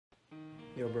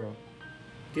Yo, bro,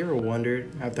 do you ever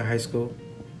wondered after high school,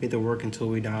 we have to work until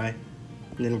we die,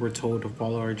 and then we're told to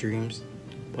follow our dreams,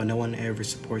 but no one ever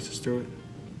supports us through it?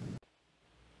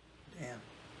 Damn.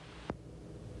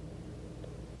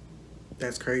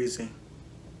 That's crazy.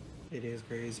 It is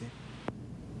crazy.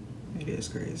 It is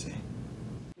crazy.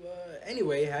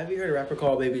 Anyway, have you heard a rapper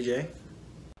called Baby Jayy?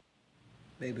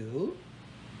 Baby who?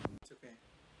 It's okay.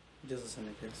 Just listen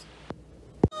to this.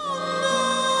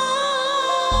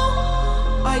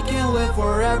 I can't live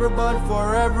forever, but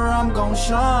forever I'm gon'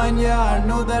 shine. Yeah, I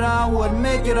knew that I would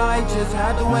make it, I just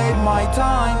had to wait my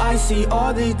time. I see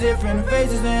all these different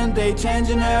faces and they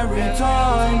changing every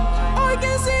time. I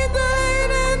can see the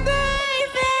hate in their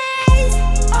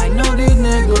face. I know these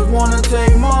niggas wanna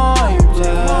take my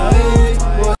place.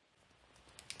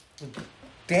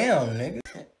 Damn, nigga.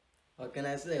 What can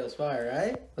I say? It was fire,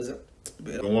 right? Was it?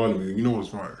 Don't lie to me. You know it's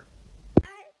fire.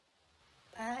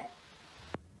 Alright.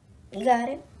 You got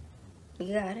it.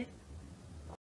 You got it.